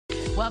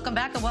Welcome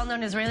back. A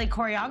well-known Israeli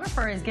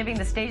choreographer is giving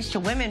the stage to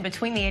women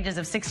between the ages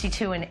of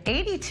 62 and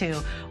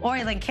 82.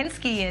 Ori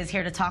Lenkinski is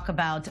here to talk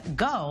about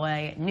Go,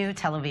 a new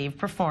Tel Aviv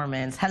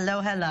performance.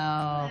 Hello,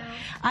 hello. Hello.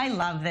 I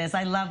love this.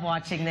 I love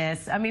watching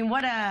this. I mean,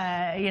 what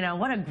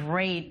a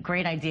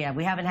great idea.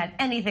 We haven't had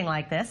anything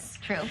like this.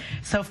 True.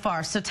 So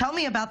far. So tell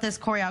me about this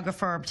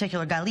choreographer in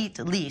particular, Galit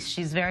Liss.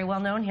 She's very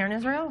well known here in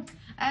Israel.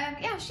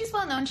 Yeah, she's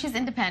well known. She's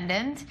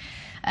independent.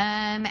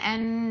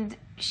 And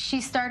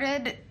she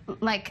started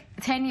like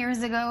 10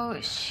 years ago.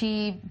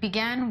 She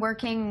began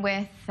working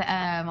with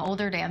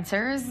older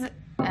dancers.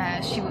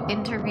 She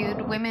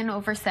interviewed women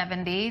over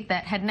 70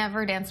 that had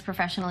never danced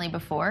professionally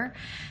before.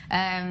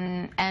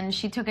 And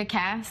she took a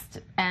cast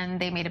and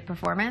they made a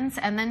performance.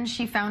 And then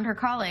she found her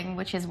calling,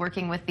 which is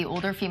working with the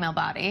older female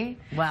body.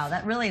 Wow,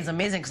 that really is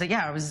amazing. Because,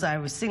 yeah, I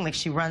was seeing like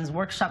she runs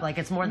workshop. Like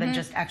it's more than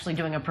just actually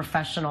doing a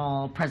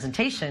professional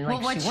presentation.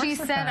 Like, well, what she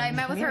said, I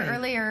met with her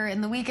earlier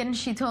in the week, and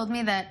she told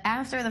me that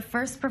after the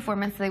first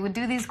performance, they would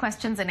do these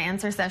questions and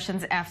answer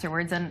sessions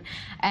afterwards.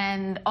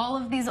 And all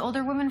of these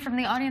older women from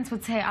the audience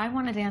would say, I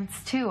want to dance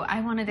too.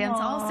 I want to dance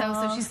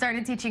also. So she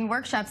started teaching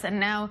workshops, and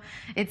now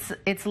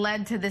it's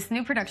led to this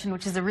new production,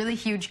 which is a really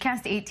huge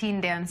cast, 18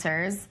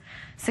 dancers,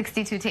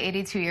 62 to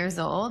 82 years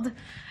old.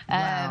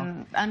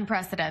 Wow.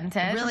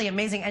 Unprecedented. Really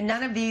amazing. And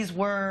none of these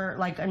were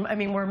like, I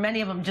mean, were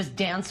many of them just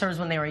dancers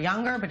when they were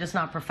younger, but just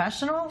not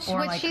professional? Or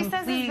what like she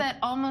says is that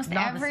almost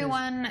novices?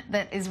 Everyone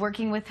that is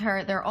working with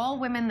her, they're all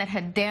women that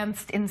had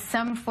danced in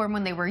some form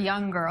when they were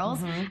young girls,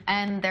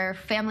 and their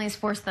families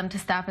forced them to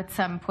stop at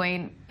some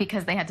point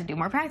because they had to do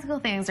more practical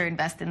things or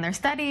invest in their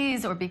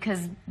studies, or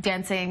because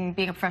dancing,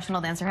 being a professional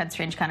dancer, had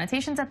strange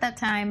connotations at that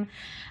time.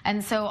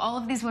 And so all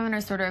of these women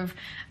are sort of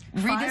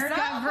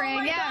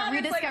rediscovering,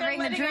 rediscovering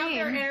the dream.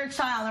 Their inner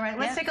child. All right,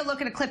 let's take a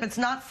look at a clip. It's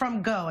not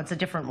from Go. It's a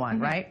different one,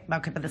 right?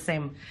 Okay, but the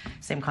same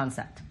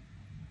concept.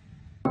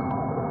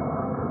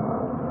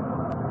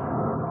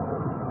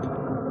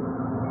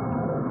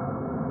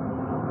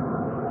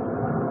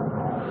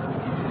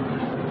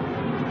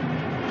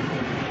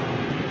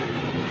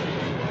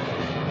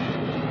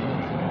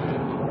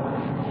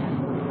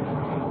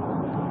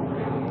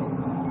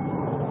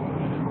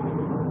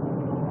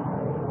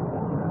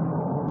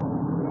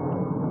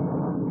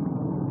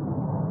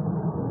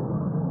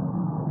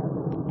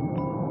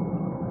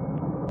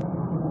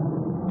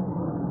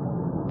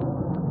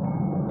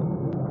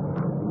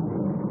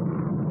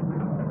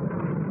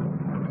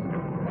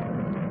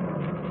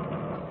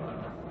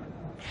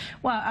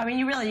 Well, I mean,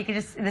 you could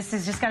just, this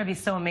has just got to be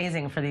so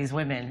amazing for these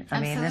women.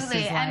 I mean, this is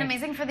like... and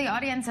amazing for the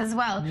audience as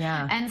well.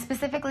 Yeah. And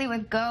specifically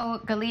with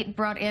Go, Galit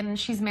brought in,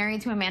 she's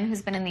married to a man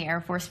who's been in the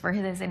Air Force for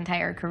his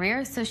entire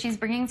career. So she's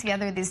bringing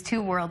together these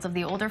two worlds of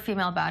the older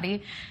female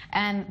body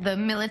and the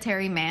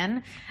military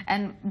man,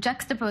 and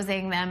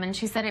juxtaposing them. And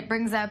she said it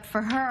brings up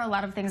for her a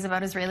lot of things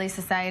about Israeli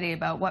society,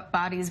 about what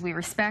bodies we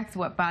respect,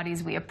 what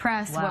bodies we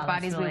oppress, what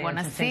bodies we want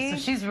to see. So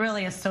she's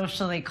really a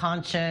socially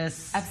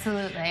conscious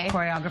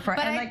choreographer.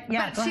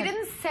 But she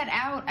didn't set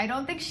out, I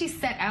don't think she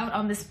set out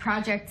on this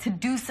project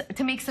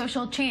to make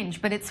social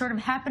change, but it's sort of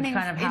happening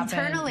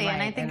internally,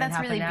 and I think that's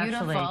really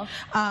beautiful.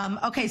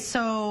 Okay,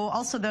 so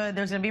also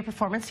there's going to be a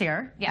performance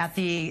here at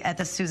the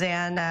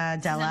Suzanne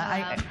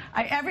Dellal.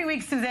 Every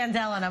week Suzanne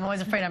Dellal, and I'm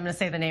always afraid I'm going to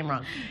say the name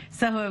wrong.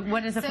 So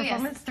what is the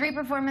performance? Yes, 3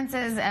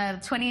 performances,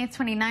 20th,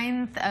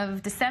 29th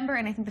of December,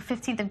 and I think the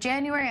 15th of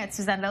January at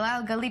Suzanne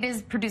Dellal. Galit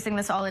is producing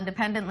this all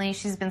independently.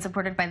 She's been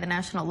supported by the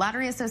National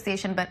Lottery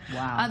Association, but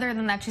other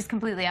than that, she's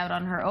completely out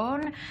on her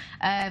own.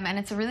 And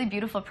it's a really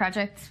beautiful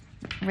project,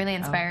 really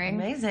inspiring.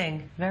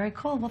 Amazing. Very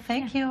cool. Well,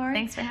 thank you, Ori.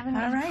 Thanks for having me.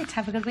 All right.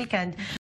 Have a good weekend.